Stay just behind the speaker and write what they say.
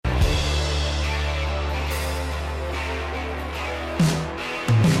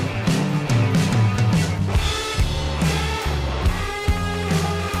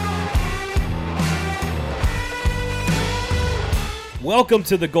Welcome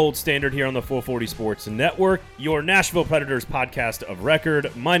to the Gold Standard here on the 440 Sports Network, your Nashville Predators podcast of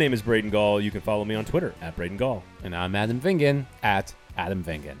record. My name is Braden Gall. You can follow me on Twitter at Braden Gall. And I'm Adam Vingan at Adam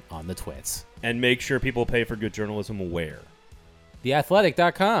Vingan on the twits. And make sure people pay for good journalism where?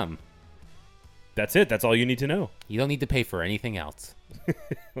 TheAthletic.com. That's it. That's all you need to know. You don't need to pay for anything else.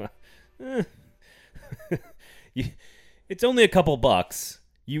 It's only a couple bucks.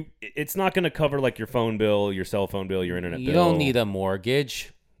 It's not going to cover like your phone bill, your cell phone bill, your internet bill. You don't need a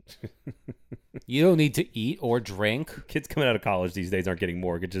mortgage. You don't need to eat or drink. Kids coming out of college these days aren't getting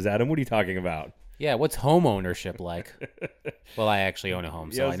mortgages, Adam. What are you talking about? Yeah, what's home ownership like? Well, I actually own a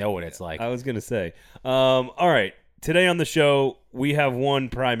home, so I know what it's like. I was going to say. All right. Today on the show, we have one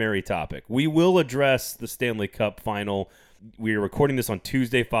primary topic. We will address the Stanley Cup final. We are recording this on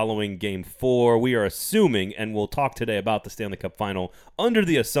Tuesday following Game 4. We are assuming, and we'll talk today about the Stanley Cup final, under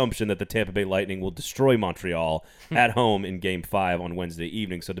the assumption that the Tampa Bay Lightning will destroy Montreal at home in Game 5 on Wednesday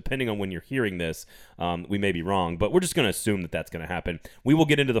evening. So depending on when you're hearing this, we may be wrong, but we're just going to assume that that's going to happen. We will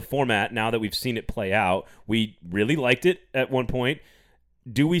get into the format now that we've seen it play out. We really liked it at one point.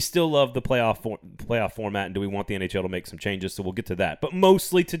 Do we still love the playoff format, and do we want the NHL to make some changes? So we'll get to that. But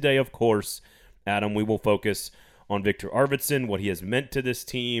mostly today, of course, Adam, we will focus on Viktor Avidsson, what he has meant to this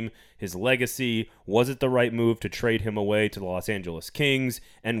team, his legacy. Was it the right move to trade him away to the Los Angeles Kings?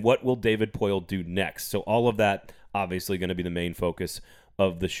 And what will David Poile do next? So all of that obviously going to be the main focus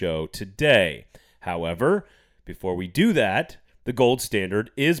of the show today. However, before we do that, the Gold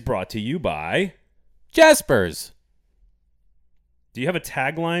Standard is brought to you by Jaspers. Do you have a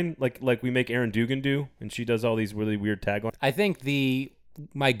tagline like we make Aaron Dugan do, and she does all these really weird taglines? I think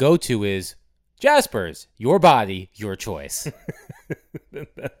my go-to is Jaspers, your body, your choice.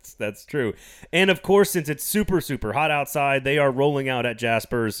 That's true. And of course, since it's super, super hot outside, they are rolling out at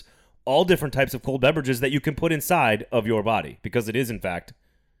Jaspers all different types of cold beverages that you can put inside of your body, because it is, in fact,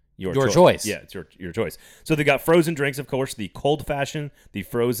 your choice. Yeah, it's your choice. So they got frozen drinks, of course, the cold fashion, the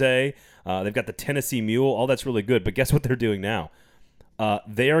frosé. They've got the Tennessee Mule. All that's really good. But guess what they're doing now?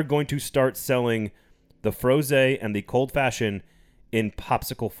 They are going to start selling the frosé and the cold fashion in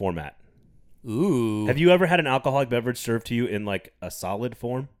popsicle format. Ooh. Have you ever had an alcoholic beverage served to you in like a solid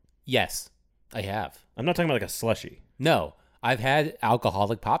form? Yes, I have. I'm not talking about like a slushie. No, I've had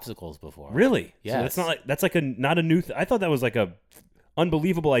alcoholic popsicles before. Really? Yes. So that's not a new I thought that was like a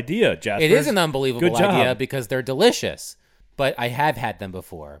unbelievable idea, Jasper. It is an unbelievable idea because they're delicious. But I have had them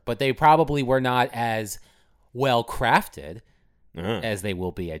before. But they probably were not as well crafted as they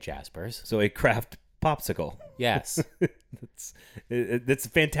will be at Jasper's. So a craft popsicle. Yes. It's a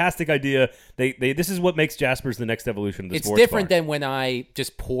fantastic idea. This is what makes Jasper's the next evolution of the sports bar. It's different than when I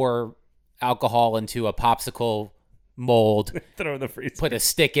just pour alcohol into a popsicle mold, throw in the freezer, put a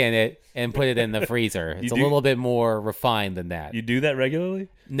stick in it, and put it in the freezer. It's a little bit more refined than that. You do that regularly?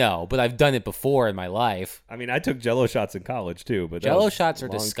 No, but I've done it before in my life. I mean, I took Jell-O shots in college too, but Jell-O shots are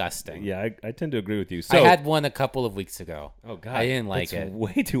disgusting. Yeah, I tend to agree with you. So, I had one a couple of weeks ago. Oh God, I didn't like it.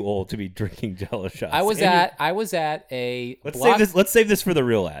 Way too old to be drinking Jell-O shots. I was at a Let's save this for the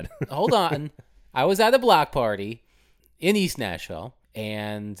real ad. Hold on. I was at a block party in East Nashville,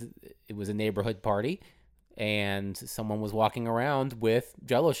 and it was a neighborhood party. And someone was walking around with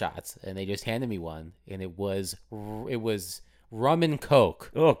Jell-O shots, and they just handed me one, and it was rum and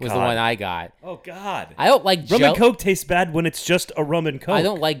Coke. Oh, was the one I got. Oh God! I don't like rum and Coke tastes bad when it's just a rum and Coke. I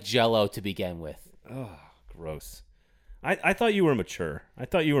don't like Jell-O to begin with. Oh, gross! I thought you were mature. I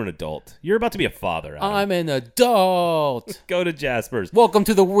thought you were an adult. You're about to be a father, Adam. I'm an adult. Go to Jasper's. Welcome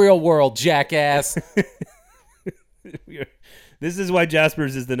to the real world, jackass. This is why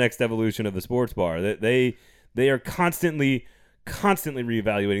Jasper's is the next evolution of the sports bar. They are constantly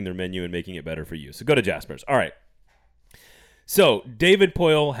reevaluating their menu and making it better for you. So go to Jasper's. All right. So David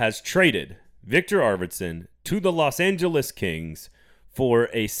Poile has traded Viktor Avidsson to the Los Angeles Kings for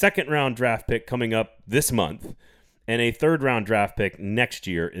a second-round draft pick coming up this month and a third-round draft pick next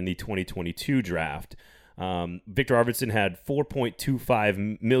year in the 2022 draft. Viktor Avidsson had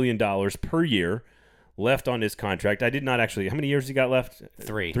 $4.25 million per year left on his contract. I did not actually. How many years he got left?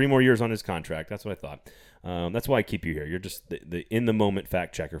 3. 3 more years on his contract. That's what I thought. That's why I keep you here. You're just the in-the-moment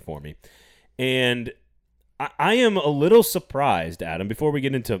fact checker for me. And I am a little surprised, Adam, before we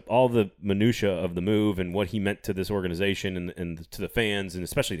get into all the minutia of the move and what he meant to this organization and to the fans and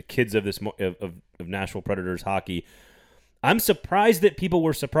especially the kids of of Nashville Predators hockey. I'm surprised that people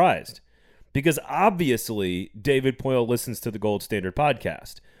were surprised because obviously David Poile listens to the Gold Standard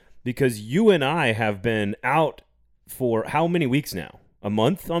podcast. Because you and I have been out for how many weeks now? A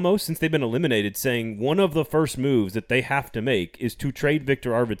month almost since they've been eliminated, saying one of the first moves that they have to make is to trade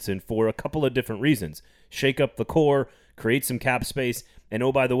Viktor Avidsson for a couple of different reasons. Shake up the core, create some cap space, and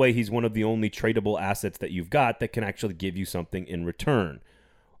oh, by the way, he's one of the only tradable assets that you've got that can actually give you something in return.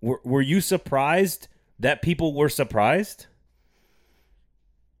 Were you surprised that people were surprised?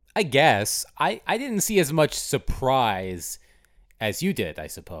 I guess. I didn't see as much surprise as you did, I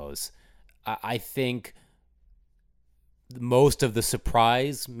suppose. I think most of the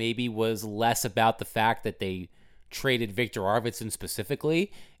surprise maybe was less about the fact that they traded Viktor Avidsson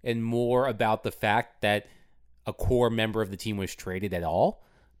specifically and more about the fact that a core member of the team was traded at all,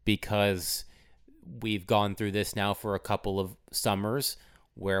 because we've gone through this now for a couple of summers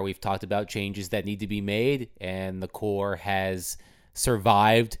where we've talked about changes that need to be made, and the core has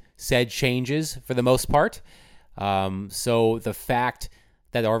survived said changes for the most part. So the fact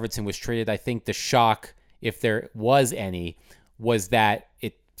that Arvidsson was traded, I think the shock, if there was any, was that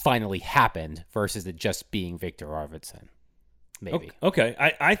it finally happened versus it just being Viktor Avidsson. Maybe. Okay.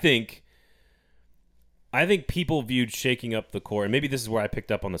 I think people viewed shaking up the core, and maybe this is where I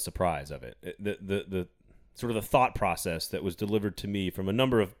picked up on the surprise of it. The sort of the thought process that was delivered to me from a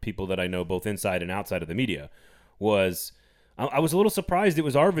number of people that I know both inside and outside of the media was, I was a little surprised it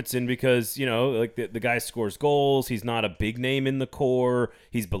was Arvidsson because, like the guy scores goals. He's not a big name in the core.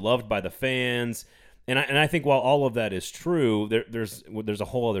 He's beloved by the fans. And I think while all of that is true, there's a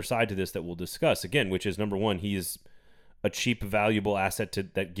whole other side to this that we'll discuss again, which is, number one, he's a cheap, valuable asset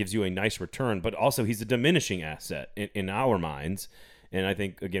that gives you a nice return, but also he's a diminishing asset in our minds. And I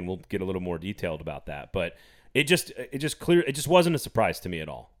think, again, we'll get a little more detailed about that. But it just wasn't a surprise to me at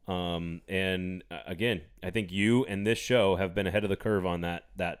all. And again, I think you and this show have been ahead of the curve on that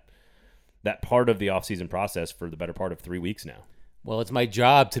part of the offseason process for the better part of 3 weeks now. Well, it's my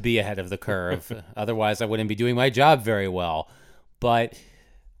job to be ahead of the curve. Otherwise, I wouldn't be doing my job very well. But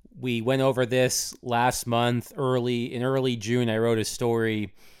we went over this last month. In early June, I wrote a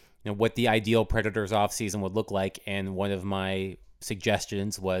story, what the ideal Predators offseason would look like, and one of my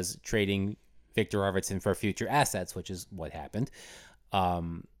suggestions was trading Viktor Avidsson for future assets, which is what happened.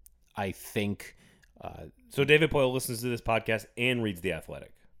 I think... So David Poyle listens to this podcast and reads The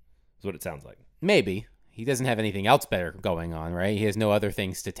Athletic, is what it sounds like. Maybe. He doesn't have anything else better going on, right? He has no other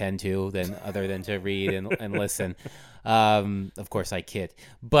things to tend to other than to read and listen. Of course, I kid.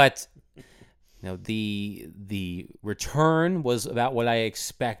 But the return was about what I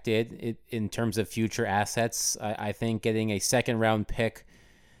expected in terms of future assets. I think getting a second-round pick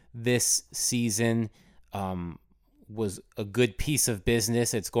this season was a good piece of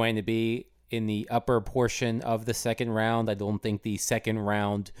business. It's going to be in the upper portion of the second round. I don't think the second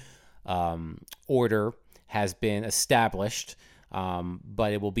round order has been established,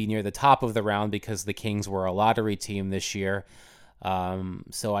 but it will be near the top of the round because the Kings were a lottery team this year.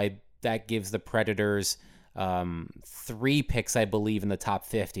 So that gives the Predators 3 picks, I believe, in the top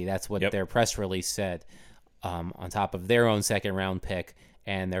 50. That's what their press release said, on top of their own second round pick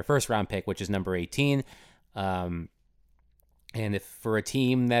and their first round pick, which is number 18. And if for a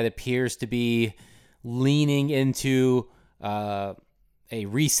team that appears to be leaning into a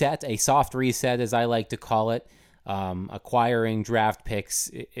soft reset, as I like to call it, acquiring draft picks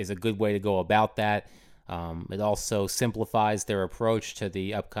is a good way to go about that. It also simplifies their approach to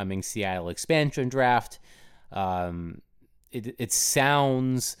the upcoming Seattle expansion draft. It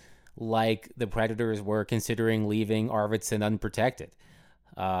sounds like the Predators were considering leaving Arvidsson unprotected.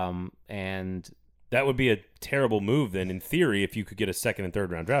 And that would be a terrible move then, in theory, if you could get a second and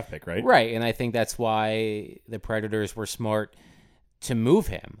third round draft pick, right? Right, and I think that's why the Predators were smart to move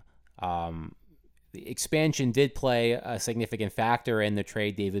him. The expansion did play a significant factor in the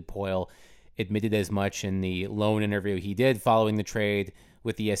trade. David Poyle admitted as much in the loan interview he did following the trade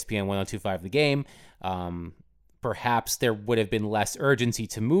with ESPN 102.5 The Game. Perhaps there would have been less urgency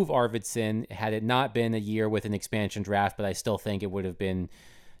to move Arvidsson had it not been a year with an expansion draft, but I still think it would have been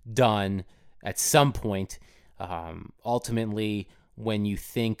done at some point. Ultimately, when you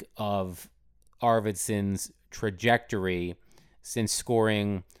think of Arvidsson's trajectory, since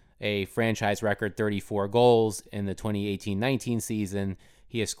scoring a franchise record 34 goals in the 2018-19 season,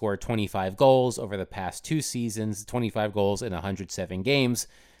 he has scored 25 goals over the past 2 seasons, 25 goals in 107 games,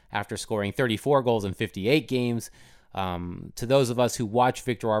 after scoring 34 goals in 58 games. To those of us who watch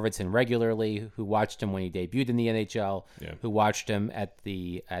Viktor Avidsson regularly, who watched him when he debuted in the NHL, who watched him at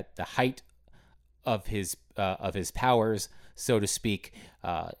the height of his powers, so to speak,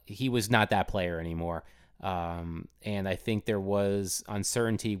 he was not that player anymore. And I think there was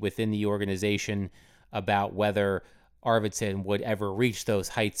uncertainty within the organization about whether Arvidsson would ever reach those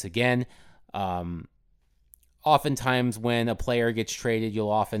heights again. Oftentimes when a player gets traded,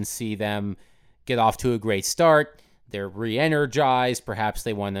 you'll often see them get off to a great start. they're re-energized. Perhaps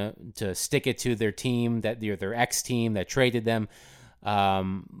they want to stick it to their team, their ex-team that traded them.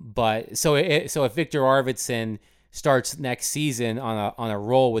 But so if Viktor Arvidsson starts next season on a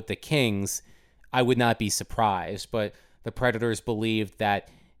roll with the Kings, I would not be surprised. But the Predators believed that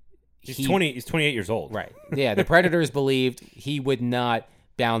he's 28 years old. Right. Yeah, the Predators believed he would not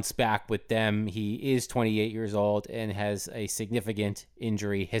bounce back with them. He is 28 years old and has a significant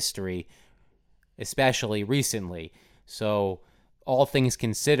injury history, especially recently. So all things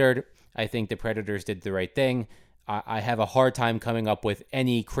considered, I think the Predators did the right thing. I have a hard time coming up with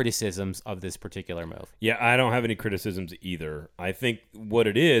any criticisms of this particular move. Yeah, I don't have any criticisms either. I think what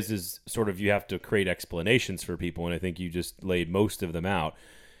it is sort of you have to create explanations for people, and I think you just laid most of them out.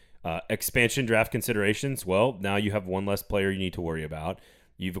 Expansion draft considerations, well, now you have one less player you need to worry about.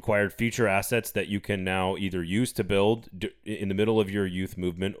 You've acquired future assets that you can now either use to build in the middle of your youth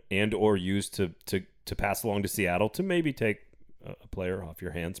movement and or use to pass along to Seattle to maybe take a player off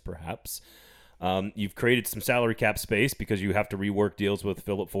your hands, perhaps. You've created some salary cap space because you have to rework deals with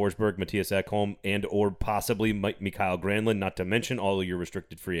Philip Forsberg, Matthias Ekholm, and or possibly Mikael Granlund, not to mention all of your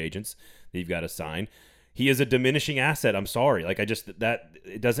restricted free agents that you've got to sign. He is a diminishing asset. I'm sorry.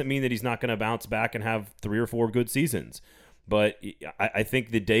 It doesn't mean that he's not going to bounce back and have 3 or 4 good seasons. But I think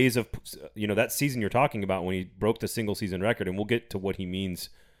the days of, that season you're talking about when he broke the single season record, and we'll get to what he means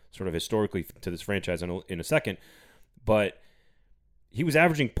sort of historically to this franchise in a second, but he was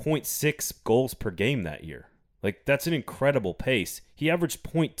averaging 0.6 goals per game that year. Like, that's an incredible pace. He averaged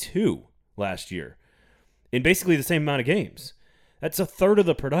 0.2 last year in basically the same amount of games. That's a third of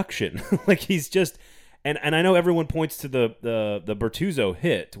the production. Like, he's just... And I know everyone points to the Bertuzzo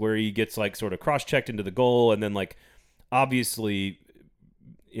hit where he gets, like, sort of cross-checked into the goal and then, like, obviously,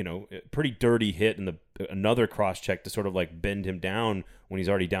 pretty dirty hit and another cross-check to sort of, like, bend him down when he's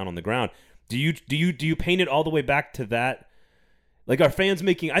already down on the ground. Do you paint it all the way back to that? Like, I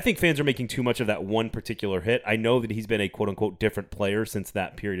think fans are making too much of that one particular hit. I know that he's been a quote-unquote different player since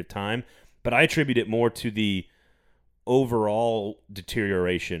that period of time, but I attribute it more to the overall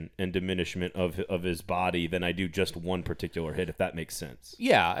deterioration and diminishment of his body than I do just one particular hit, if that makes sense.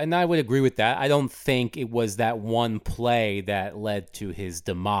 Yeah, and I would agree with that. I don't think it was that one play that led to his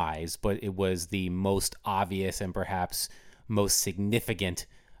demise, but it was the most obvious and perhaps most significant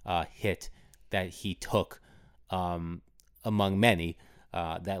hit that he took among many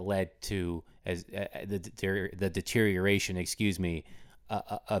that led to the deterioration,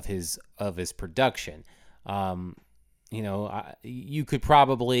 of his production. You could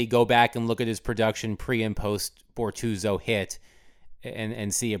probably go back and look at his production pre and post Bortuzzo hit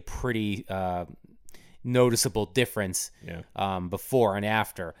and see a pretty noticeable difference before and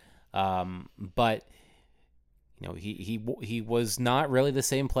after. But he was not really the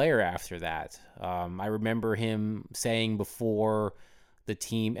same player after that. I remember him saying before the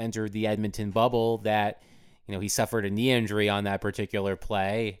team entered the Edmonton bubble that he suffered a knee injury on that particular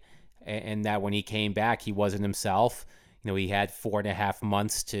play, and that when he came back, he wasn't himself. He had 4.5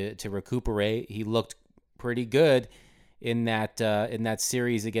 months to recuperate. He looked pretty good in that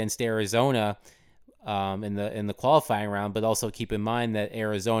series against Arizona in the qualifying round. But also keep in mind that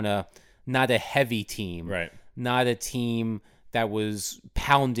Arizona, not a heavy team, right? Not a team that was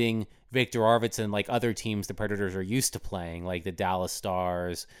pounding Viktor Arvidsson like other teams the Predators are used to playing, like the Dallas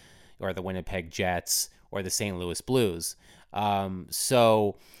Stars or the Winnipeg Jets or the St. Louis Blues.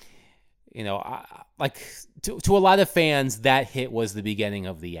 To a lot of fans, that hit was the beginning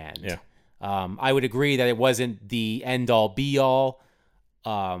of the end. Yeah. I would agree that it wasn't the end-all, be-all.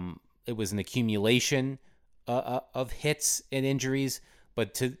 It was an accumulation of hits and injuries,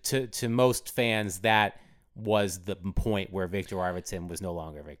 but to most fans, that was the point where Viktor Arvidsson was no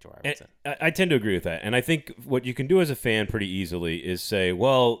longer Viktor Arvidsson. I tend to agree with that. And I think what you can do as a fan pretty easily is say,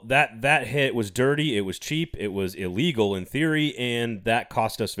 well, that hit was dirty, it was cheap, it was illegal in theory, and that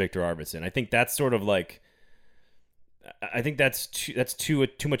cost us Viktor Arvidsson. I think that's sort of like, I think that's too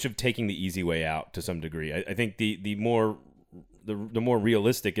much of taking the easy way out to some degree. I think the more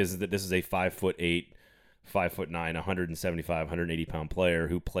realistic is that this is a 5'8", 5'9", 175, 180 pound player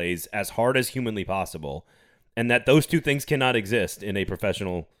who plays as hard as humanly possible, and that those two things cannot exist in a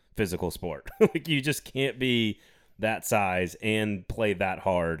professional physical sport. Like, you just can't be that size and play that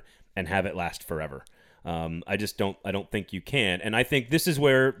hard and have it last forever. I don't think you can. And I think this is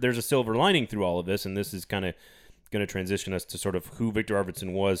where there's a silver lining through all of this, and this is kind of going to transition us to sort of who Viktor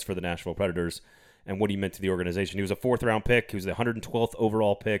Arvidsson was for the Nashville Predators and what he meant to the organization. He was a 4th-round pick. He was the 112th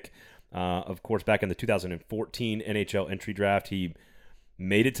overall pick. Of course, back in the 2014 NHL entry draft, he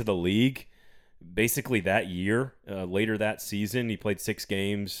made it to the league basically that year, later that season, he played 6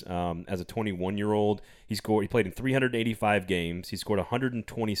 games as a 21-year-old. He played in 385 games. He scored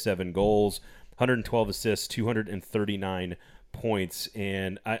 127 goals, 112 assists, 239 points.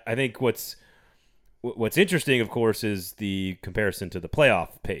 And I think what's interesting, of course, is the comparison to the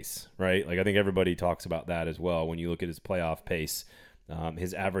playoff pace, right? Like, I think everybody talks about that as well. When you look at his playoff pace,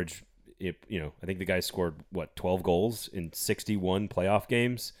 his average, I think the guy scored 12 goals in 61 playoff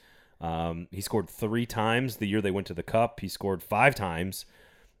games. He scored 3 times the year they went to the Cup. He scored 5 times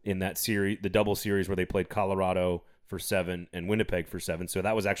in that series, the double series where they played Colorado for 7 and Winnipeg for 7. So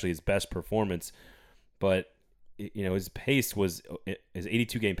that was actually his best performance. But his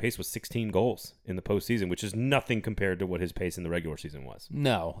 82 game pace was 16 goals in the postseason, which is nothing compared to what his pace in the regular season was.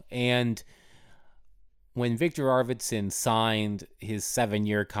 No, and when Viktor Avidsson signed his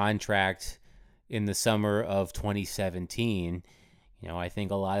 7-year contract in the summer of 2017. I think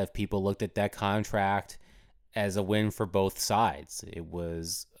a lot of people looked at that contract as a win for both sides. It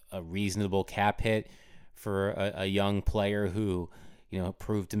was a reasonable cap hit for a young player who,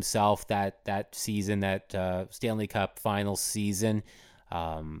 proved himself that season, that Stanley Cup final season.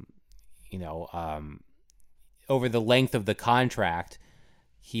 Over the length of the contract,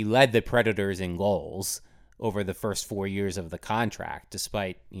 he led the Predators in goals over the first 4 years of the contract,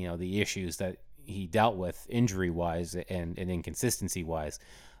 despite, the issues that he dealt with injury-wise and inconsistency-wise.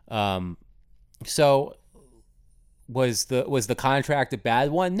 So was the contract a bad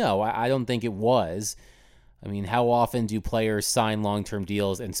one? No, I don't think it was. I mean, how often do players sign long-term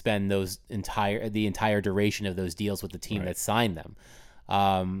deals and spend the entire duration of those deals with the team that signed them?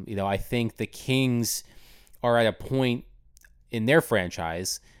 I think the Kings are at a point in their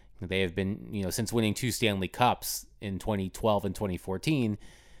franchise. They have been, since winning 2 Stanley Cups in 2012 and 2014,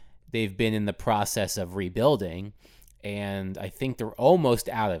 they've been in the process of rebuilding, and I think they're almost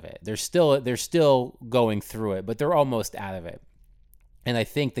out of it. They're still going through it, but they're almost out of it. And I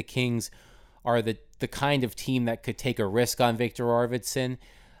think the Kings are the kind of team that could take a risk on Viktor Avidsson.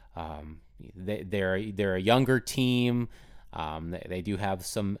 They're a younger team. They do have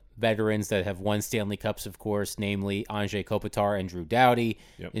some veterans that have won Stanley Cups, of course, namely Andrei Kopitar and Drew Doughty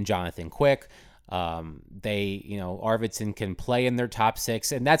and Jonathan Quick. Arvidsson can play in their top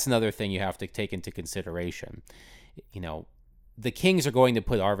 6, and that's another thing you have to take into consideration. The Kings are going to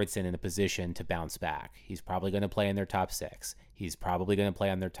put Arvidsson in a position to bounce back. He's probably going to play in their top 6. He's probably going to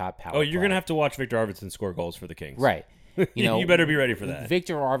play on their top power play. You're going to have to watch Viktor Arvidsson score goals for the Kings. Right. You better be ready for that.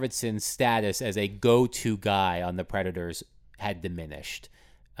 Viktor Arvidsson's status as a go-to guy on the Predators had diminished.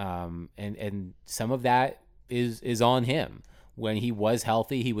 And some of that is on him. When he was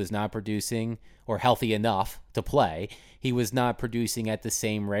healthy, he was not producing, or healthy enough to play. He was not producing at the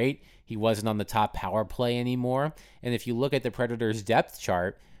same rate. He wasn't on the top power play anymore. And if you look at the Predators' depth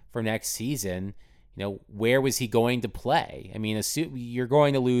chart for next season, where was he going to play? I mean, you're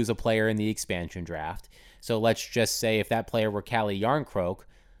going to lose a player in the expansion draft. So let's just say if that player were Calle Jarnkrok,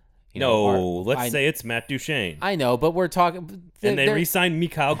 let's say it's Matt Duchene. I know, but we're talking... And they re-signed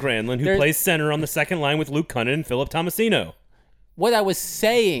Mikhail Granlund, who plays center on the second line with Luke Cunnin and Philip Tomasino. What I was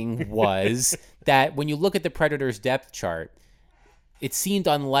saying was that when you look at the Predators' depth chart, it seemed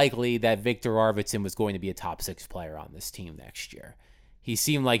unlikely that Viktor Arvidsson was going to be a top 6 player on this team next year. He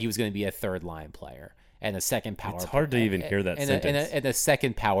seemed like he was going to be a third-line player and a second power. It's hard to even hear that sentence. And a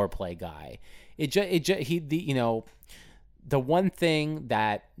second power play guy. The one thing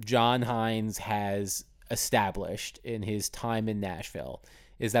that John Hynes has established in his time in Nashville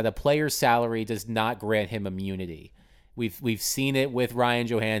is that a player's salary does not grant him immunity. We've seen it with Ryan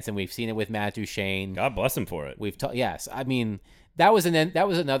Johansson. We've seen it with Matt Duchene. God bless him for it. Yes. I mean, that was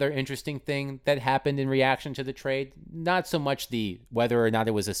another interesting thing that happened in reaction to the trade. Not so much whether or not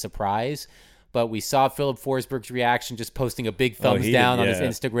it was a surprise, but we saw Philip Forsberg's reaction, just posting a big thumbs down on his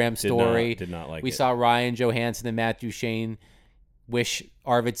Instagram story. Did not like it. We saw Ryan Johansson and Matt Duchene wish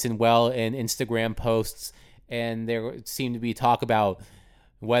Arvidsson well in Instagram posts, and there seemed to be talk about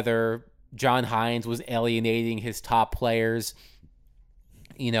whether John Hynes was alienating his top players.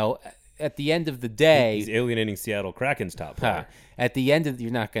 At the end of the day, he's alienating Seattle Kraken's top player. At the end of you're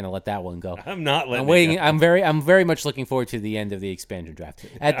not going to let that one go. I'm not letting. I'm waiting. I'm very much looking forward to the end of the expansion draft.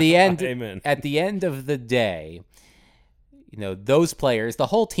 At the end, Amen. At the end of the day, those players, the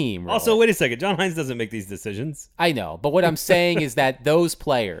whole team. Really, also, wait a second. John Hynes doesn't make these decisions. I know, but what I'm saying is that those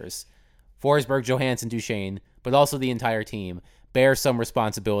players, Forsberg, Johansson, Duchene, but also the entire team, bear some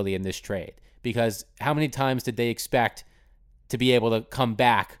responsibility in this trade, because how many times did they expect to be able to come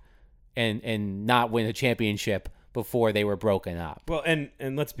back and not win a championship before they were broken up? Well, and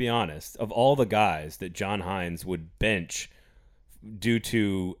let's be honest, of all the guys that John Hynes would bench due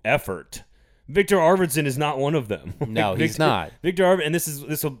to effort, Viktor Arvidsson is not one of them. No, he's not. Viktor Arvidsson,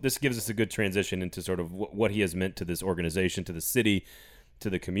 and this gives us a good transition into sort of what he has meant to this organization, to the city, to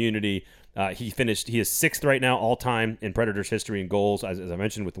the community. He is sixth right now all time in Predators history in goals, as I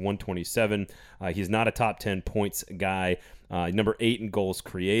mentioned, with 127. He's not a top 10 points guy. Number 8 in goals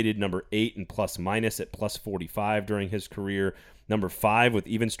created, number 8 in plus minus at plus 45 during his career. Number 5 with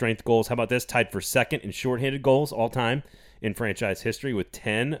even strength goals. How about this? Tied for second in shorthanded goals all time in franchise history with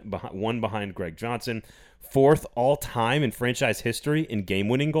 10, one behind Greg Johnson. Fourth all time in franchise history in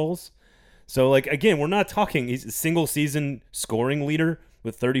game-winning goals. So, like, again, we're not talking, he's a single season scoring leader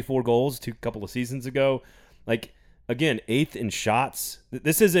with 34 goals a couple of seasons ago. Like, again, 8th in shots.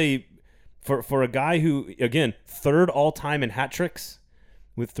 This is for a guy who, again, 3rd all time in hat tricks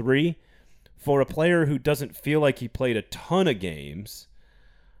with 3. For a player who doesn't feel like he played a ton of games,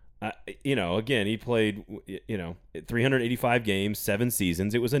 again, he played, 385 games, 7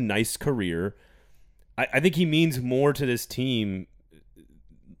 seasons. It was a nice career. I think he means more to this team.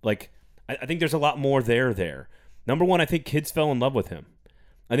 Like, I think there's a lot more there. Number one, I think kids fell in love with him.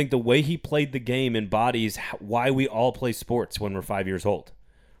 I think the way he played the game embodies why we all play sports when we're 5 years old.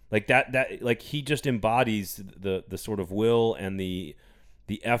 Like that like he just embodies the sort of will and the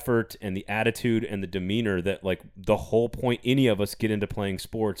effort and the attitude and the demeanor that, like, the whole point any of us get into playing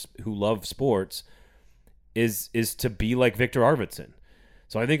sports who love sports is to be like Viktor Arvidsson.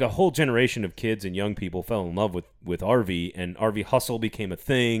 So I think a whole generation of kids and young people fell in love with RV, and RV hustle became a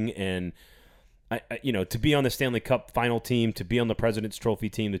thing. And to be on the Stanley Cup final team, to be on the President's Trophy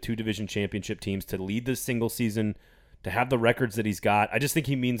team, the 2 division championship teams, to lead this single season, to have the records that he's got, I just think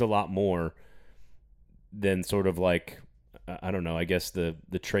he means a lot more than sort of like, I don't know, I guess the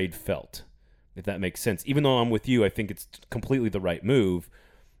trade felt, if that makes sense. Even though I'm with you, I think it's completely the right move.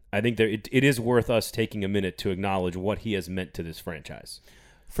 I think it is worth us taking a minute to acknowledge what he has meant to this franchise.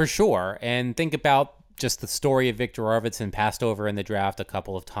 For sure. And think about just the story of Viktor Arvidsson, passed over in the draft a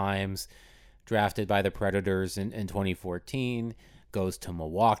couple of times, drafted by the Predators in 2014, goes to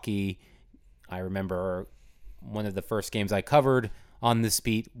Milwaukee. I remember one of the first games I covered on this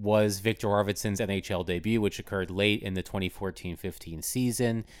beat was Viktor Arvidsson's NHL debut, which occurred late in the 2014-15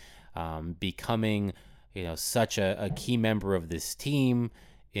 season, becoming, such a key member of this team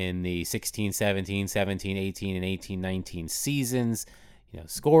in the 16-17, 17-18, and 18-19 seasons,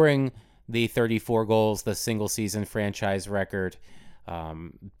 scoring the 34 goals, the single season franchise record.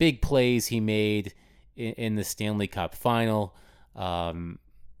 Big plays he made in the Stanley Cup final.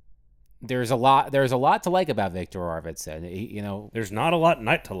 There's a lot to like about Viktor Arvidsson. There's not a lot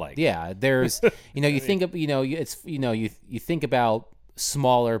not to like. Yeah, there's you think of you think about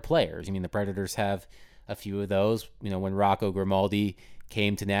smaller players. I mean, the Predators have a few of those. When Rocco Grimaldi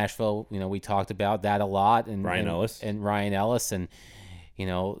came to Nashville, we talked about that a lot. And Ryan Ellis and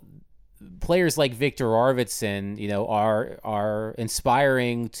players like Viktor Arvidsson, are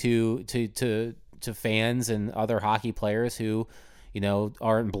inspiring to fans and other hockey players who,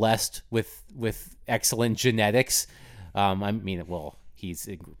 aren't blessed with excellent genetics. He's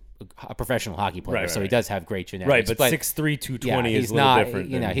a professional hockey player, so he does have great genetics. Right, but 6'3", 220 is a little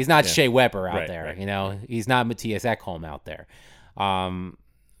different. He's not Shea Weber out there. Right. He's not Matthias Ekholm out there.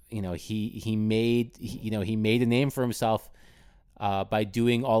 He made a name for himself by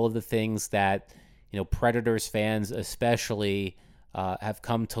doing all of the things that Predators fans especially have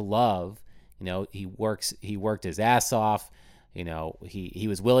come to love. He worked his ass off. He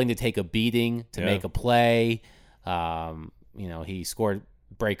was willing to take a beating to make a play. He scored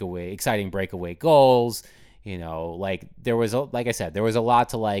exciting breakaway goals. There was a lot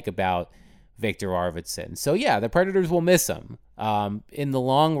to like about Viktor Arvidsson. So yeah, the Predators will miss him. In the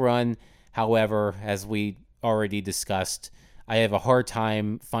long run, however, as we already discussed, I have a hard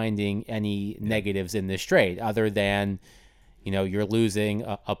time finding any negatives in this trade other than, you're losing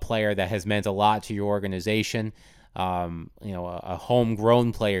a player that has meant a lot to your organization, a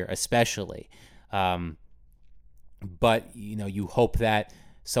homegrown player especially. But, you hope that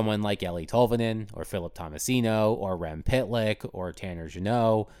someone like Eeli Tolvanen or Philip Tomasino or Rem Pitlick or Tanner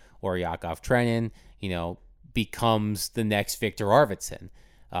Jeannot or Yakov Trenin, becomes the next Viktor Arvidsson.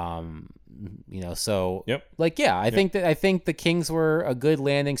 So yep. I think the Kings were a good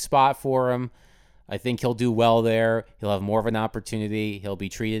landing spot for him. I think he'll do well there. He'll have more of an opportunity. He'll be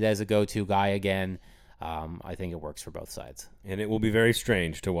treated as a go-to guy again. I think it works for both sides. And it will be very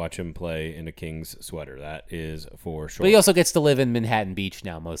strange to watch him play in a Kings sweater. That is for sure. But he also gets to live in Manhattan Beach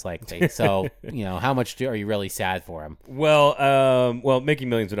now, most likely. So, how much are you really sad for him? Well, making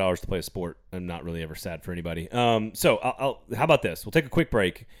millions of dollars to play a sport, I'm not really ever sad for anybody. So how about this? We'll take a quick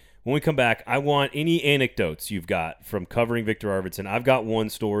break. When we come back, I want any anecdotes you've got from covering Viktor Arvidsson. I've got one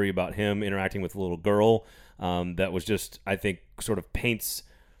story about him interacting with a little girl that was just, I think, sort of paints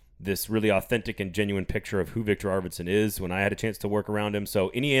this really authentic and genuine picture of who Viktor Arvidsson is when I had a chance to work around him. So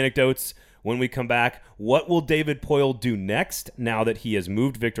any anecdotes when we come back? What will David Poile do next now that he has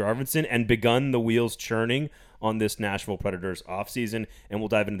moved Viktor Arvidsson and begun the wheels churning on this Nashville Predators offseason? And we'll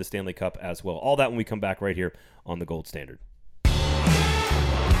dive into the Stanley Cup as well. All that when we come back right here on The Gold Standard.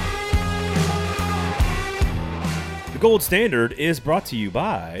 The Gold Standard is brought to you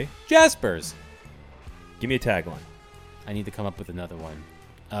by Jaspers. Give me a tagline. I need to come up with another one.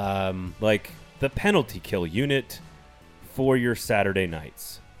 Like the penalty kill unit for your Saturday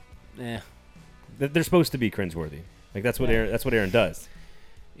nights. They're supposed to be cringeworthy. Like that's what Aaron does.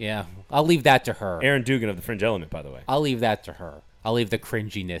 Yeah, I'll leave that to her. Aaron Dugan of the Fringe Element, by the way. I'll leave that to her. I'll leave the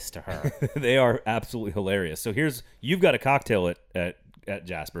cringiness to her. They are absolutely hilarious. So you've got a cocktail at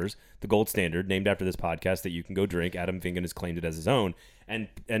Jasper's, the Gold Standard, named after this podcast that you can go drink. Adam Vingan has claimed it as his own, and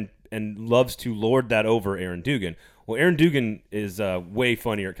loves to lord that over Aaron Dugan. Well, Aaron Dugan is way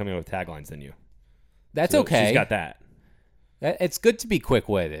funnier at coming up with taglines than you. That's okay. She's got that. It's good to be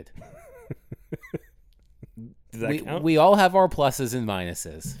quick-witted. Does that count? We all have our pluses and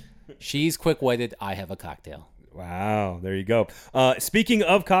minuses. She's quick-witted. I have a cocktail. Wow, there you go. Speaking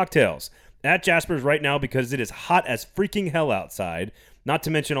of cocktails, at Jasper's right now, because it is hot as freaking hell outside, not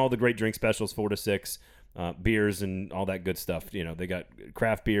to mention all the great drink specials, 4 to 6, beers and all that good stuff. You know, they got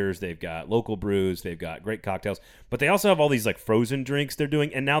craft beers, they've got local brews, they've got great cocktails, but they also have all these like frozen drinks they're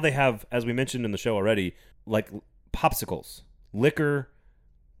doing, and now they have, as we mentioned in the show already, like popsicles, liquor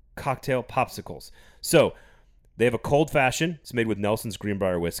cocktail popsicles. So they have a cold fashion. It's made with Nelson's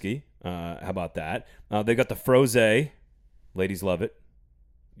Greenbrier whiskey. How about that? They got the frosé. Ladies love it.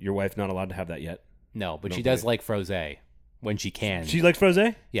 Your wife not allowed to have that yet. No, but she does like frosé when she can. She likes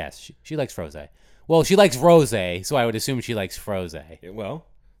frosé? Yes, she likes frosé. Well, she likes rosé, so I would assume she likes frosé. Yeah, well,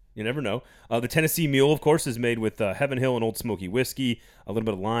 you never know. The Tennessee Mule, of course, is made with Heaven Hill and Old Smoky whiskey, a little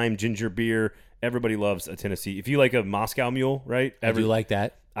bit of lime, ginger beer. Everybody loves a Tennessee. If you like a Moscow Mule, right? I do like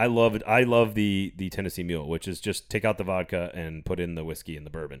that. I love it. I love the Tennessee Mule, which is just take out the vodka and put in the whiskey and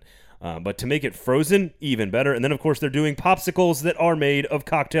the bourbon. But to make it frozen, even better. And then, of course, they're doing popsicles that are made of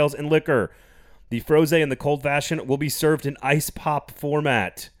cocktails and liquor. The frosé and the cold fashion will be served in ice pop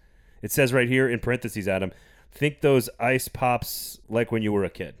format. It says right here in parentheses, Adam, think those ice pops like when you were a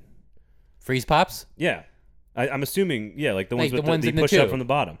kid. Freeze pops? Yeah. I'm assuming, yeah, like the ones like with the push tube. up from the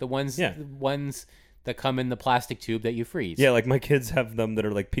bottom. The ones that come in the plastic tube that you freeze. Yeah, like my kids have them that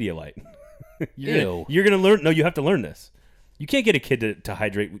are like Pedialyte. Ew. You're going to learn. No, you have to learn this. You can't get a kid to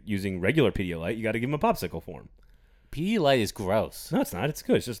hydrate using regular Pedialyte. You got to give them a popsicle form. Pedialyte is gross. No, it's not. It's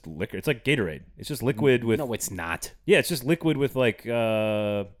good. It's just liquor. It's like Gatorade. It's just liquid with... No, it's not. Yeah, it's just liquid with like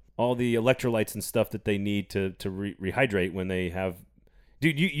all the electrolytes and stuff that they need to rehydrate when they have...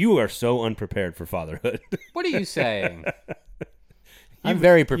 Dude, you are so unprepared for fatherhood. What are you saying? I'm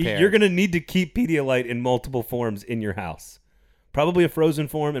very prepared. You're going to need to keep Pedialyte in multiple forms in your house. Probably a frozen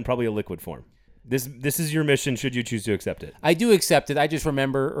form and probably a liquid form. This is your mission should you choose to accept it. I do accept it. I just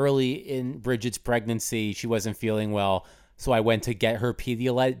remember early in Bridget's pregnancy, she wasn't feeling well, so I went to get her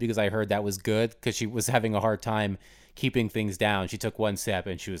Pedialyte because I heard that was good because she was having a hard time keeping things down. She took one sip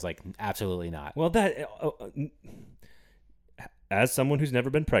and she was like, absolutely not. Well, that as someone who's never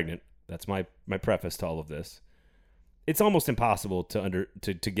been pregnant, that's my preface to all of this. It's almost impossible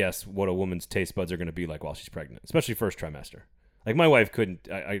to guess what a woman's taste buds are going to be like while she's pregnant, especially first trimester. Like my wife couldn't.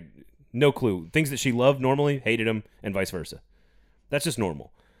 I no clue. Things that she loved normally, hated them, and vice versa. That's just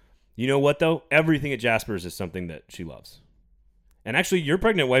normal. You know what though? Everything at Jasper's is something that she loves. And actually, your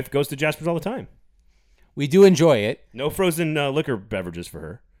pregnant wife goes to Jasper's all the time. We do enjoy it. No frozen liquor beverages for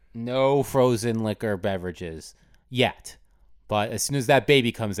her. No frozen liquor beverages yet. But as soon as that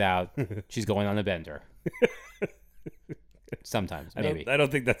baby comes out, she's going on a bender. Sometimes, maybe. I don't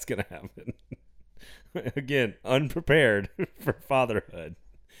think that's going to happen. Again, unprepared for fatherhood.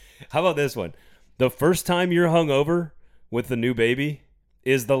 How about this one? The first time you're hungover with the new baby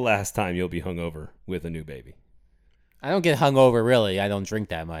is the last time you'll be hungover with a new baby. I don't get hungover, really. I don't drink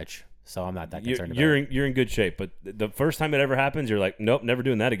that much, so I'm not that concerned about it. You're in good shape, but the first time it ever happens, you're like, nope, never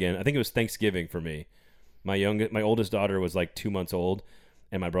doing that again. I think it was Thanksgiving for me. My oldest daughter was like 2 months old,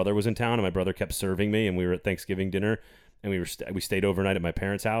 and my brother was in town, and my brother kept serving me, and we were at Thanksgiving dinner, and we stayed overnight at my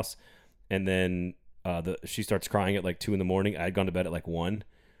parents' house, and then she starts crying at like 2 a.m. I had gone to bed at like 1,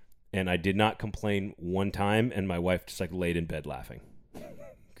 and I did not complain one time, and my wife just like laid in bed laughing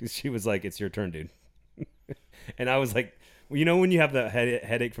because she was like, "It's your turn, dude," and I was like, well, you know when you have the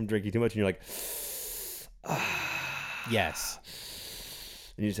headache from drinking too much, and you're like, yes.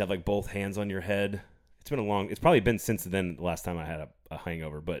 and you just have like both hands on your head. It's probably been since then the last time I had a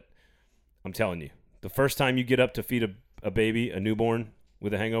hangover, but I'm telling you, the first time you get up to feed a baby, a newborn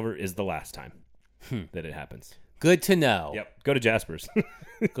with a hangover is the last time that it happens. Good to know. Yep. Go to Jasper's.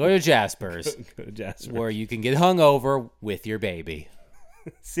 Go to Jasper's. Go to Jasper's. Where you can get hungover with your baby.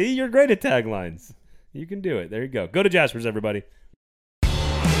 See, you're great at taglines. You can do it. There you go. Go to Jasper's, everybody.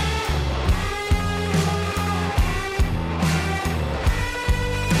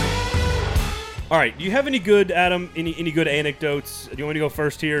 All right. Do you have any good, Adam, any good anecdotes? Do you want me to go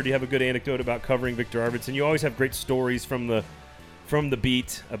first here? Do you have a good anecdote about covering Viktor Avidsson? You always have great stories from the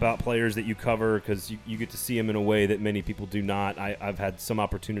beat about players that you cover because you get to see them in a way that many people do not. I've had some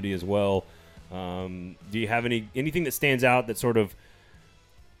opportunity as well. Do you have anything that stands out that sort of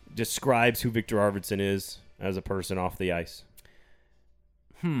describes who Viktor Avidsson is as a person off the ice?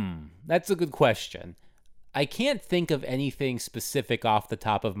 That's a good question. I can't think of anything specific off the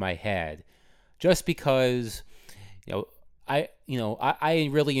top of my head, just because I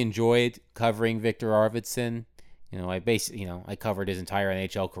really enjoyed covering Viktor Avidsson. I covered his entire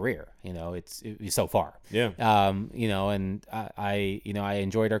NHL career. It's so far. Yeah. And I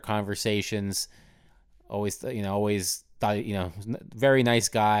enjoyed our conversations. Always thought, very nice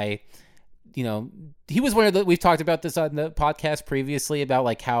guy. He was one of the, we've talked about this on the podcast previously about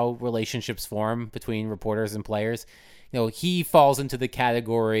like how relationships form between reporters and players. He falls into the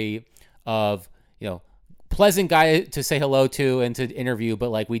category of, pleasant guy to say hello to and to interview, but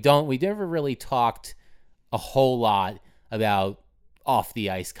like we never really talked a whole lot about off the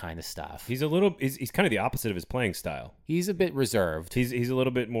ice kind of stuff. He's kind of the opposite of his playing style. He's a bit reserved. He's a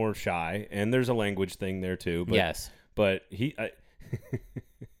little bit more shy, and there's a language thing there too. But, yes, but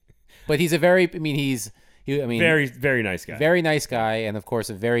but he's very nice guy. Very nice guy, and of course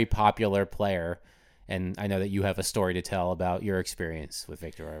a very popular player. And I know that you have a story to tell about your experience with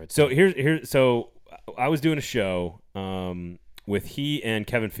Viktor Avidsson. So I was doing a show with he and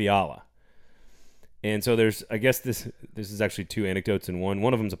Kevin Fiala. And so I guess this is actually two anecdotes in one.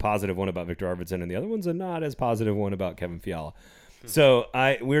 One of them's a positive one about Viktor Avidsson, and the other one's a not as positive one about Kevin Fiala. So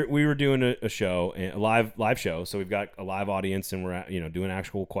we were doing a show, a live show. So we've got a live audience, and we're doing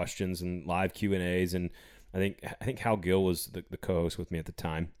actual questions and live Q&As. And I think Hal Gill was the co-host with me at the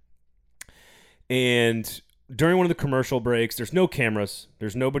time. And during one of the commercial breaks, there's no cameras.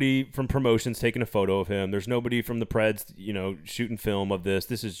 There's nobody from promotions taking a photo of him. There's nobody from the Preds, shooting film of this.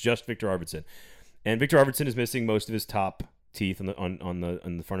 This is just Viktor Avidsson. And Viktor Avidsson is missing most of his top teeth on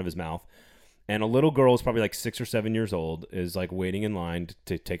the front of his mouth. And a little girl is probably like 6 or 7 years old is like waiting in line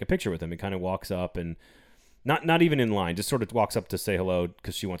to take a picture with him. And kind of walks up and not even in line, just sort of walks up to say hello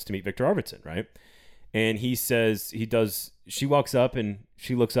because she wants to meet Viktor Avidsson, right? And she walks up and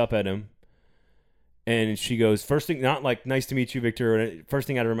she looks up at him. And she goes, first thing, not like, nice to meet you, Victor. First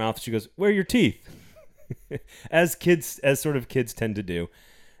thing out of her mouth, she goes, where are your teeth? as sort of kids tend to do.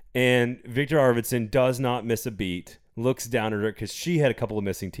 And Viktor Avidsson does not miss a beat, looks down at her because she had a couple of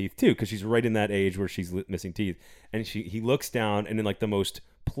missing teeth too, because she's right in that age where she's missing teeth. And he looks down and in like the most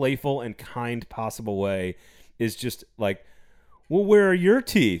playful and kind possible way is just like, well, where are your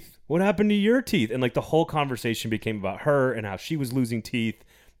teeth? What happened to your teeth? And like the whole conversation became about her and how she was losing teeth.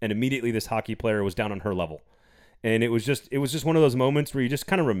 And immediately this hockey player was down on her level. And it was just one of those moments where you just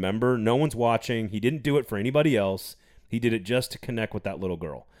kind of remember no one's watching. He didn't do it for anybody else. He did it just to connect with that little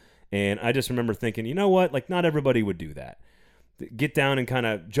girl. And I just remember thinking, you know what? Like not everybody would do that. Get down and kind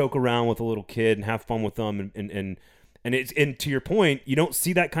of joke around with a little kid and have fun with them. And to your point, you don't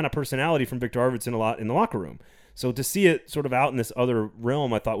see that kind of personality from Viktor Avidsson a lot in the locker room. So to see it sort of out in this other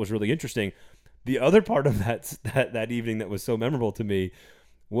realm, I thought was really interesting. The other part of that evening that was so memorable to me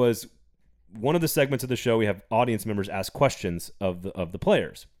was one of the segments of the show. We have audience members ask questions of the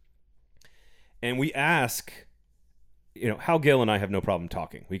players, and we ask, Hal Gill and I have no problem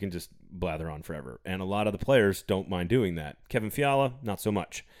talking. We can just blather on forever, and a lot of the players don't mind doing that. Kevin Fiala, not so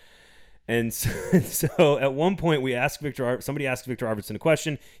much. And so at one point, somebody asked Viktor Avidsson a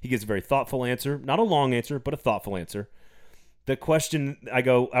question. He gives a very thoughtful answer, not a long answer, but a thoughtful answer. The question, I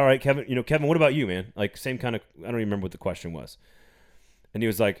go, all right, Kevin, Kevin, what about you, man? Like same kind of, I don't even remember what the question was. And he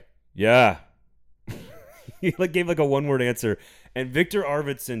was like, yeah. He gave a one-word answer. And Viktor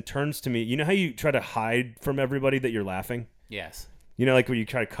Avidsson turns to me. You know how you try to hide from everybody that you're laughing? Yes. Like when you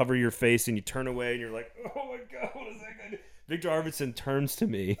try to cover your face and you turn away and you're like, oh my God, what is that guy doing? Viktor Avidsson turns to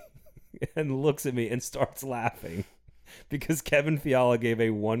me and looks at me and starts laughing because Kevin Fiala gave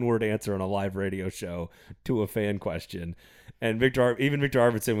a one-word answer on a live radio show to a fan question. And Viktor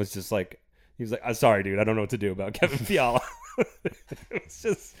Avidsson was just like, he was like, I'm sorry, dude, I don't know what to do about Kevin Fiala.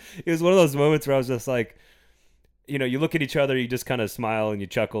 It was one of those moments where I was just like, you look at each other, you just kind of smile and you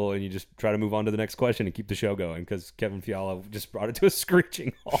chuckle and you just try to move on to the next question and keep the show going because Kevin Fiala just brought it to a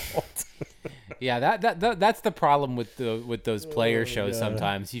screeching halt. Yeah, that's the problem with those player shows.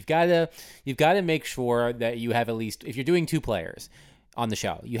 Sometimes you've got to make sure that you have at least, if you're doing 2 players on the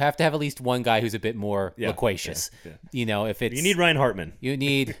show, you have to have at least one guy who's a bit more loquacious. Yeah. If it's, you need Ryan Hartman,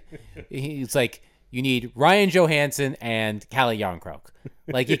 it's like you need Ryan Johansson and Kalle Jarnkrok.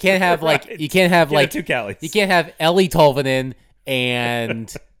 Like you can't have like two Callies. You can't have Ellie Tolvanen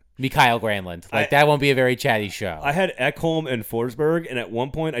and Mikael Granlund. Like that won't be a very chatty show. I had Ekholm and Forsberg, and at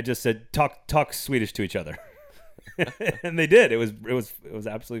one point I just said talk Swedish to each other, and they did. It was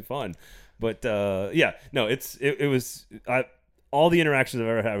absolutely fun. But it was all the interactions I've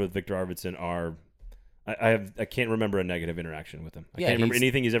ever had with Viktor Avidsson are. I can't remember a negative interaction with him. I can't remember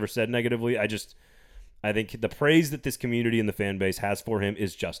anything he's ever said negatively. I think the praise that this community and the fan base has for him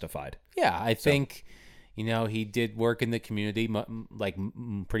is justified. Yeah, I think, he did work in the community like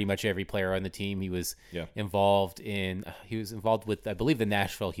pretty much every player on the team. He was involved with, I believe, the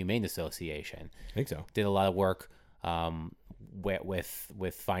Nashville Humane Association. I think so. Did a lot of work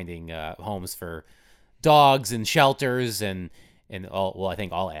with finding homes for dogs and shelters and I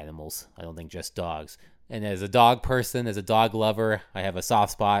think all animals. I don't think just dogs. And as a dog person, as a dog lover, I have a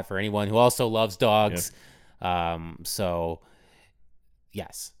soft spot for anyone who also loves dogs. Yep. So,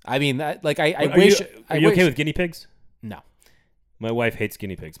 yes. I mean, I wish... Are you okay with guinea pigs? No. My wife hates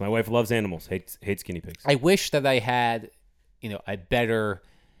guinea pigs. My wife loves animals, hates guinea pigs. I wish that I had, a better,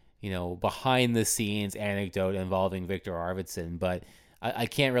 behind-the-scenes anecdote involving Viktor Arvidsson, but... I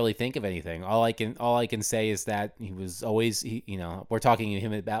can't really think of anything. All I can say is that he was always, we're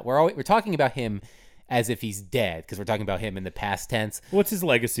talking about him as if he's dead because we're talking about him in the past tense. What's his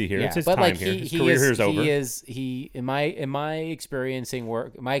legacy here? It's his time here. His career here is over. In my experience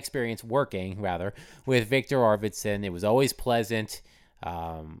working with Viktor Arvidsson, it was always pleasant.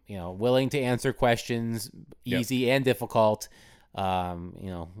 Willing to answer questions, easy and difficult.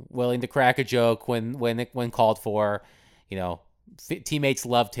 Willing to crack a joke when called for. Teammates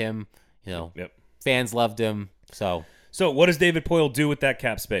loved him, fans loved him. So what does David Poile do with that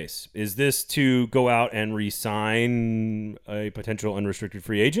cap space? Is this to go out and re-sign a potential unrestricted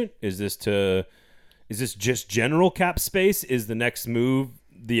free agent? Is this just general cap space? Is the next move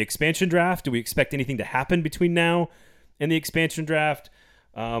the expansion draft? Do we expect anything to happen between now and the expansion draft?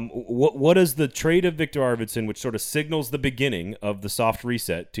 What is the trade of Viktor Arvidsson, which sort of signals the beginning of the soft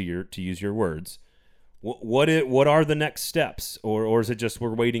reset, to use your words? What are the next steps, or is it just we're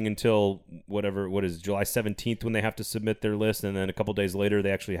waiting until what is July 17th when they have to submit their list, and then a couple days later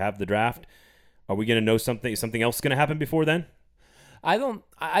they actually have the draft? Are we going to know something? Is something else going to happen before then? I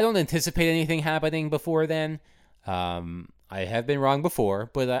don't anticipate anything happening before then. I have been wrong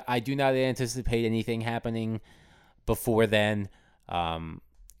before, but I do not anticipate anything happening before then.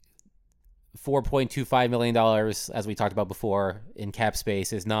 $4.25 million, as we talked about before, in cap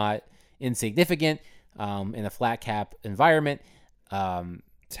space is not insignificant. In a flat cap environment.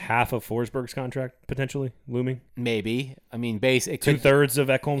 It's half of Forsberg's contract potentially looming. Maybe. I mean, 2/3 of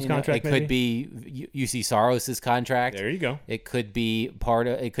Ekholm's contract. It could be UC Saros' contract. There you go. It could be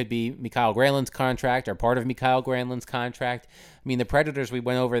Mikael Granlund's contract or part of Mikael Granlund's contract. I mean, the Predators, we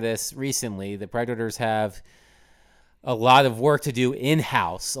went over this recently. The Predators have a lot of work to do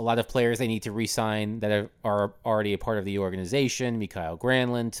in-house, a lot of players they need to re-sign that are already a part of the organization. Mikael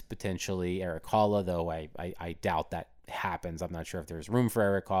Granlund, potentially Erik Haula, though I doubt that happens. I'm not sure if there's room for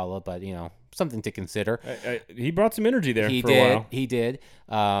Erik Haula, but, something to consider. He brought some energy there for a while. He did.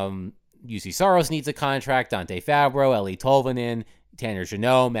 UC Saros needs a contract. Dante Fabro, Ellie Tolvanen, Tanner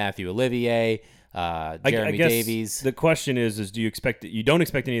Jeannot, Matthew Olivier, Jeremy Davies. The question is do you don't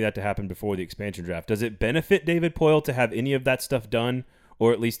expect any of that to happen before the expansion draft? Does it benefit David Poile to have any of that stuff done,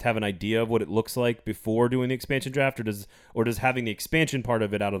 or at least have an idea of what it looks like before doing the expansion draft, or does having the expansion part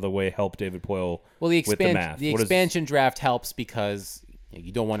of it out of the way help David Poile with the math? The expansion draft helps because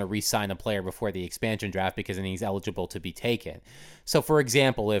you don't want to re-sign a player before the expansion draft because then he's eligible to be taken. So, for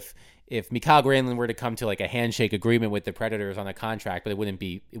example, if Mikael Granlund were to come to like a handshake agreement with the Predators on a contract, but it wouldn't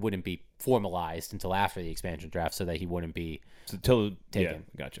be formalized until after the expansion draft, so that he wouldn't be taken. Yeah,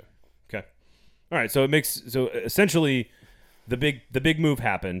 gotcha. Okay, all right. So essentially, the big move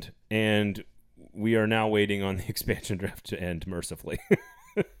happened, and we are now waiting on the expansion draft to end mercifully.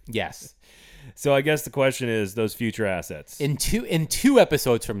 Yes. So I guess the question is those future assets. In two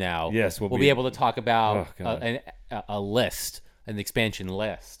episodes from now, yes, we'll be able to talk about a list, an expansion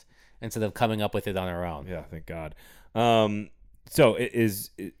list, instead of coming up with it on our own. Yeah, thank God. So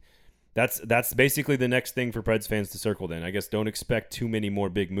That's basically the next thing for Preds fans to circle then. I guess don't expect too many more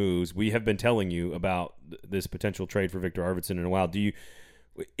big moves. We have been telling you about this potential trade for Viktor Avidsson in a while.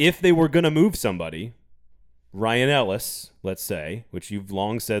 If they were going to move somebody, Ryan Ellis, let's say, which you've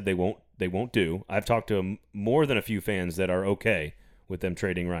long said they won't do. I've talked to more than a few fans that are okay with them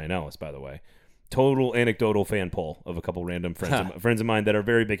trading Ryan Ellis, by the way. Total anecdotal fan poll of a couple random friends of mine that are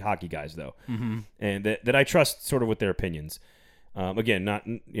very big hockey guys, though, and that I trust sort of with their opinions. Again, not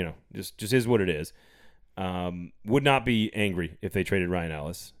just is what it is. Would not be angry if they traded Ryan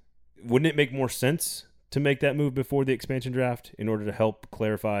Ellis. Wouldn't it make more sense to make that move before the expansion draft in order to help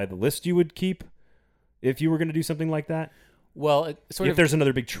clarify the list you would keep if you were going to do something like that? Well, if there's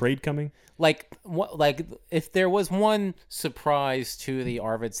another big trade coming, like if there was one surprise to the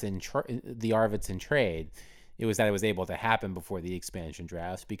Arvidsson trade, it was that it was able to happen before the expansion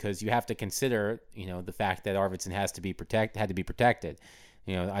draft, because you have to consider, the fact that Arvidsson had to be protected.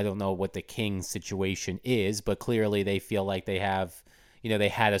 I don't know what the Kings situation is, but clearly they feel like they have, they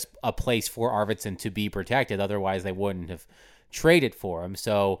had a place for Arvidsson to be protected. Otherwise, they wouldn't have traded for him.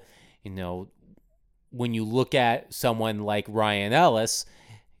 So, when you look at someone like Ryan Ellis,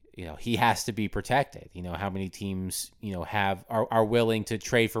 he has to be protected. How many teams, are willing to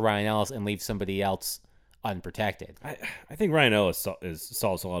trade for Ryan Ellis and leave somebody else unprotected? I think Ryan Ellis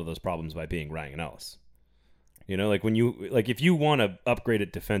solves a lot of those problems by being Ryan Ellis. If you want to upgrade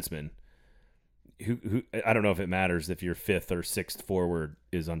at defenseman, who I don't know if it matters if your fifth or sixth forward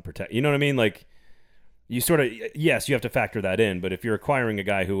is unprotected. You know what I mean? Like, you sort of, yes, you have to factor that in, but if you're acquiring a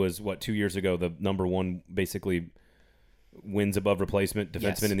guy who was, 2 years ago, the number one basically wins above replacement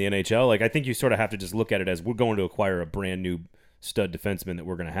defenseman in the NHL, I think you sort of have to just look at it as we're going to acquire a brand new stud defenseman that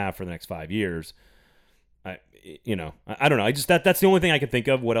we're going to have for the next 5 years. I don't know. That's the only thing I can think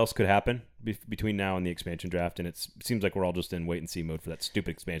of. What else could happen between now and the expansion draft? And it seems like we're all just in wait and see mode for that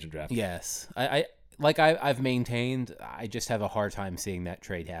stupid expansion draft. Yes. I've maintained, I just have a hard time seeing that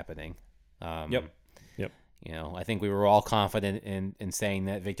trade happening. Yep. I think we were all confident in saying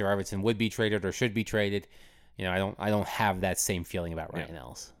that Viktor Avidsson would be traded or should be traded. I don't have that same feeling about Ryan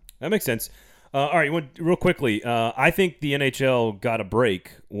Ellis. That makes sense. All right, real quickly, I think the NHL got a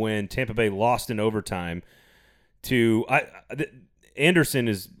break when Tampa Bay lost in overtime to Anderson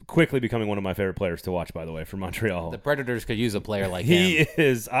is quickly becoming one of my favorite players to watch, by the way, for Montreal. The Predators could use a player like him. He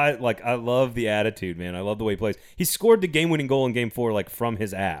is. I love the attitude, man. I love the way he plays. He scored the game-winning goal in Game 4 from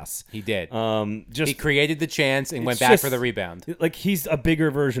his ass. He did. He created the chance and went back for the rebound. He's a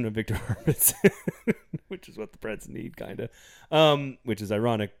bigger version of Viktor Avidsson, which is what the Preds need, kind of. Which is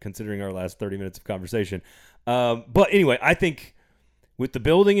ironic considering our last 30 minutes of conversation. But anyway, I think with the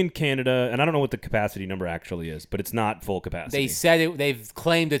building in Canada, and I don't know what the capacity number actually is, but it's not full capacity. They said they've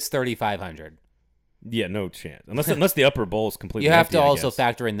claimed it's 3,500. Yeah, no chance. Unless the upper bowl is completely You have empty, to also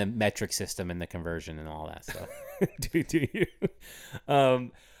factor in the metric system and the conversion and all that stuff. do you?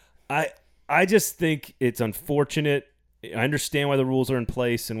 I just think it's unfortunate. I understand why the rules are in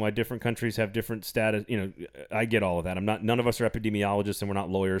place and why different countries have different status. I get all of that. None of us are epidemiologists and we're not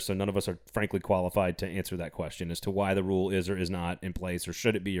lawyers, so none of us are frankly qualified to answer that question as to why the rule is or is not in place or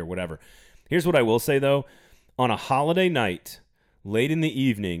should it be or whatever. Here's what I will say, though. On a holiday night, late in the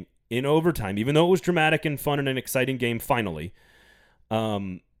evening, in overtime, even though it was dramatic and fun and an exciting game finally,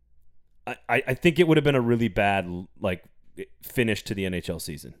 I think it would have been a really bad finish to the NHL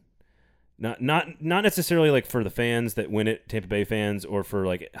season. Not necessarily for the fans that win it, Tampa Bay fans, or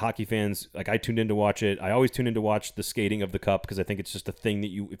for hockey fans. I tuned in to watch it. I always tune in to watch the skating of the cup because I think it's just a thing that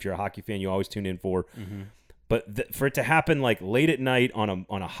if you're a hockey fan, you always tune in for. Mm-hmm. But for it to happen late at night on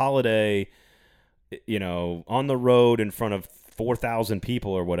a holiday, on the road in front of 4,000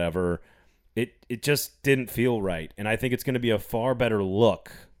 people or whatever, it just didn't feel right. And I think it's going to be a far better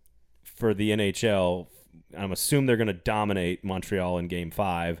look for the NHL. I'm assuming they're going to dominate Montreal in Game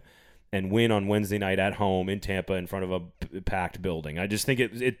 5. And win on Wednesday night at home in Tampa in front of a packed building. I just think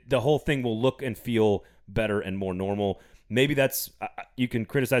the whole thing will look and feel better and more normal. Maybe that's you can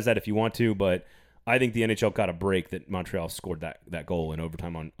criticize that if you want to, but I think the NHL got a break that Montreal scored that goal in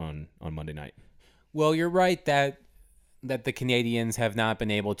overtime on Monday night. Well, you're right that the Canadians have not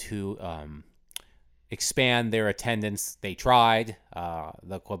been able to expand their attendance. They tried.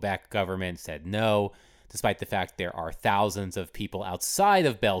 The Quebec government said no. Despite the fact there are thousands of people outside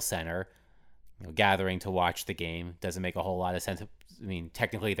of Bell Center gathering to watch the game. Doesn't make a whole lot of sense. I mean,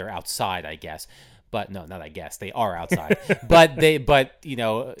 technically they're outside, I guess. But no, not I guess. They are outside.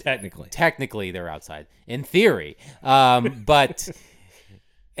 Technically they're outside. In theory. But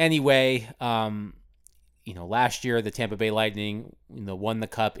anyway, last year the Tampa Bay Lightning won the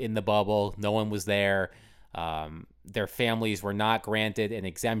cup in the bubble. No one was there. Their families were not granted an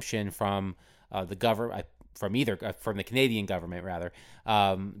exemption from the government, from the Canadian government rather,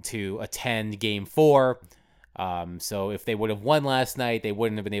 to attend Game 4. So if they would have won last night, they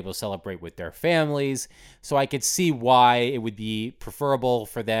wouldn't have been able to celebrate with their families. So I could see why it would be preferable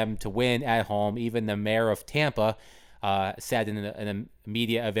for them to win at home. Even the mayor of Tampa said in a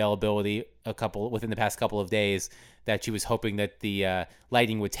media availability within the past couple of days that she was hoping that the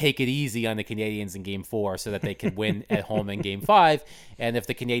Lightning would take it easy on the Canadians in Game 4 so that they could win at home in Game 5. And if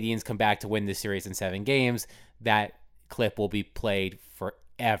the Canadians come back to win this series in 7 games, that clip will be played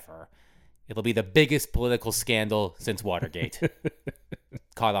forever. It'll be the biggest political scandal since Watergate.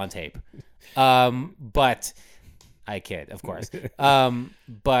 Caught on tape. But I kid, of course.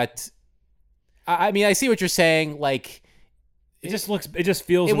 But I mean, I see what you're saying. Like, it just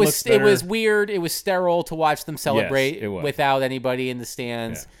feels. It looks better. It was weird. It was sterile to watch them celebrate Yes, without anybody in the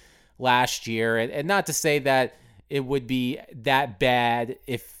stands last year, and not to say that it would be that bad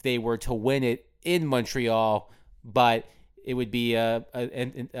if they were to win it in Montreal, but it would be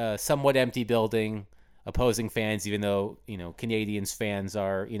a somewhat empty building, opposing fans, even though, Canadians fans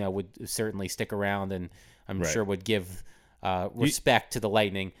would certainly stick around and I'm sure would give respect to the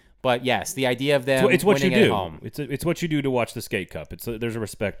Lightning. But yes, the idea of them it's what winning you do. at home. It's what you do to watch the skate cup. There's a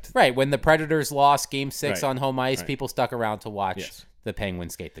respect. Right. When the Predators lost Game 6 on home ice, people stuck around to watch the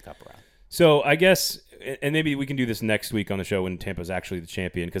Penguins skate the cup around. So I guess, and maybe we can do this next week on the show when Tampa's actually the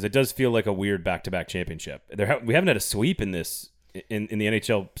champion, because it does feel like a weird back-to-back championship. We haven't had a sweep in this in the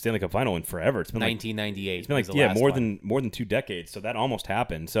NHL Stanley Cup Final in forever. It's been 1998. It's been more than 2 decades. So that almost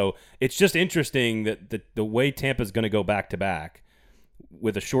happened. So it's just interesting that the way Tampa's going to go back-to-back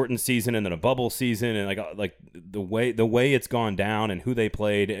with a shortened season and then a bubble season, and like the way it's gone down and who they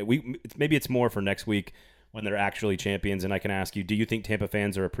played. Maybe it's more for next week when they're actually champions, and I can ask you, do you think Tampa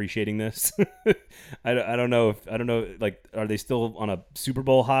fans are appreciating this? I don't know. Like, are they still on a Super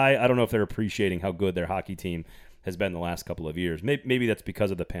Bowl high? I don't know if they're appreciating how good their hockey team has been the last couple of years. Maybe that's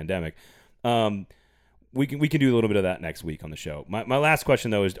because of the pandemic. We can do a little bit of that next week on the show. My last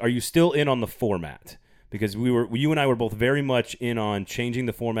question, though, is, are you still in on the format? Because you and I were both very much in on changing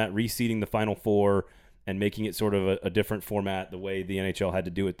the format, reseeding the Final Four, and making it sort of a different format, the way the NHL had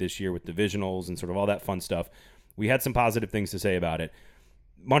to do it this year with divisionals and sort of all that fun stuff. We had some positive things to say about it.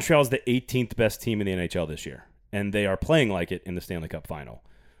 Montreal is the 18th best team in the NHL this year, and they are playing like it in the Stanley Cup Final.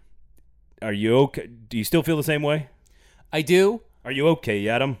 Are you okay? Do you still feel the same way? I do. Are you okay,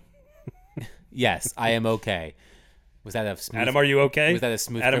 Adam? Yes, I am okay. Was that a smooth, Adam? Are you okay? Was that a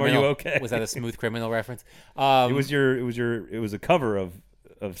smooth? Adam, criminal? are you okay? Was that a Smooth Criminal reference? It was a cover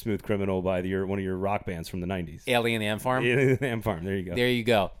of Smooth Criminal by one of your rock bands from the 90s. Alien Ant Farm. Alien Ant Farm. There you go. There you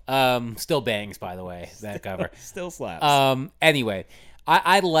go. Still bangs, by the way, that cover. Still slaps. Anyway,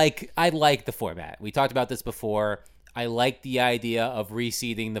 I like the format. We talked about this before. I like the idea of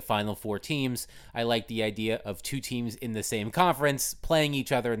reseeding the final 4 teams. I like the idea of 2 teams in the same conference playing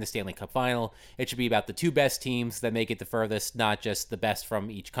each other in the Stanley Cup Final. It should be about the 2 best teams that make it the furthest, not just the best from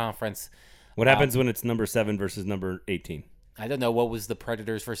each conference. What happens when it's number 7 versus number 18? I don't know. What was the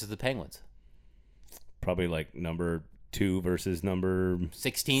Predators versus the Penguins? Probably like number 2 versus number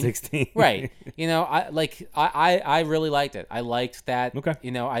 16. 16. Right. I really liked it. I liked that.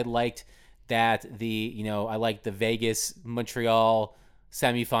 Okay. I liked that I liked the Vegas Montreal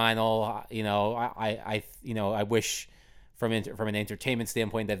semifinal. I wish from an entertainment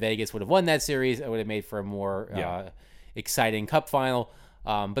standpoint that Vegas would have won that series. It would have made for a more exciting cup final.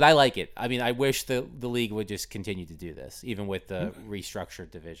 But I like it. I mean, I wish the league would just continue to do this, even with the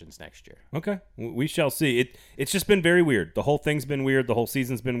restructured divisions next year. Okay. We shall see. It's just been very weird. The whole thing's been weird. The whole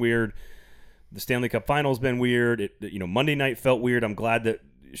season's been weird. The Stanley Cup Final's been weird. Monday night felt weird. I'm glad that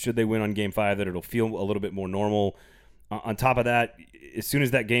should they win on Game 5, that it'll feel a little bit more normal. On top of that, as soon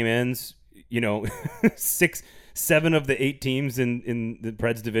as that game ends, 7 of the 8 teams in the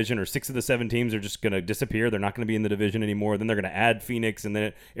Preds division, or 6 of the 7 teams, are just going to disappear. They're not going to be in the division anymore. Then they're going to add Phoenix and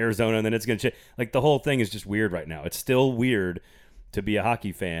then Arizona, and then it's going to like, the whole thing is just weird right now. It's still weird to be a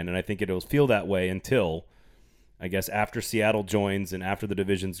hockey fan, and I think it'll feel that way until, I guess, after Seattle joins and after the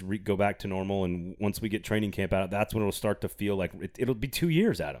divisions go back to normal, and once we get training camp out, that's when it'll start to feel like it'll be 2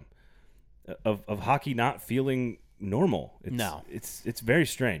 years, Adam, of hockey not feeling normal. It's very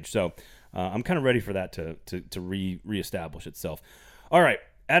strange. So I'm kind of ready for that to reestablish itself. All right,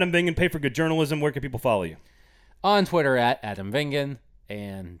 Adam Vingan, Pay for Good Journalism. Where can people follow you? On Twitter at Adam Vingan,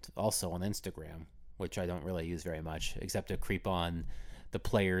 and also on Instagram, which I don't really use very much, except to creep on the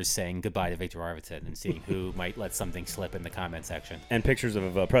players saying goodbye to Viktor Avidsson and seeing who might let something slip in the comment section. And pictures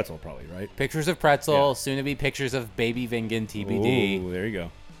of Pretzel, probably, right? Pictures of Pretzel, soon to be pictures of baby Vingan TBD. Oh, there you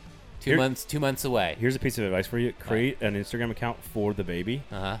go. 2 months. 2 months away. Here's a piece of advice for you: create an Instagram account for the baby.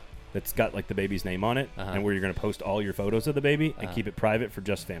 That's got like the baby's name on it, and where you're going to post all your photos of the baby, and keep it private for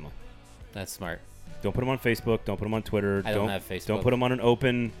just family. That's smart. Don't put them on Facebook. Don't put them on Twitter. I don't have Facebook. Don't put them on an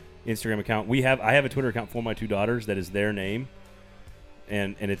open Instagram account. I have a Twitter account for my 2 daughters that is their name,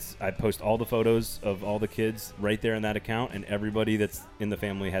 and I post all the photos of all the kids right there in that account, and everybody that's in the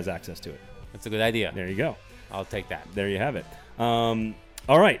family has access to it. That's a good idea. There you go. I'll take that. There you have it.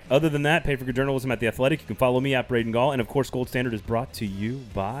 All right. Other than that, pay for good journalism at The Athletic. You can follow me at Braden Gall. And, of course, Gold Standard is brought to you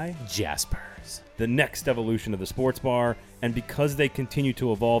by Jaspers, the next evolution of the sports bar. And because they continue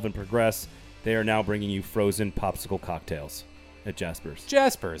to evolve and progress, they are now bringing you frozen popsicle cocktails at Jaspers.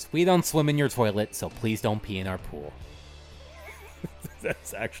 Jaspers, we don't swim in your toilet, so please don't pee in our pool.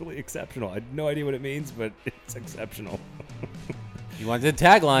 That's actually exceptional. I have no idea what it means, but it's exceptional. You wanted the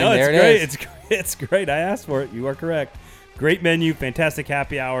tagline. No, there it is. It's great. I asked for it. You are correct. Great menu, fantastic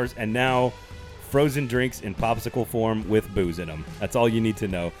happy hours, and now frozen drinks in popsicle form with booze in them. That's all you need to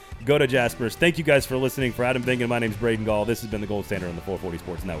know. Go to Jaspers. Thank you guys for listening. For Adam Bingen, my name's Braden Gall. This has been the Gold Standard on the 440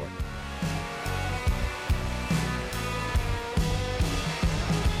 Sports Network.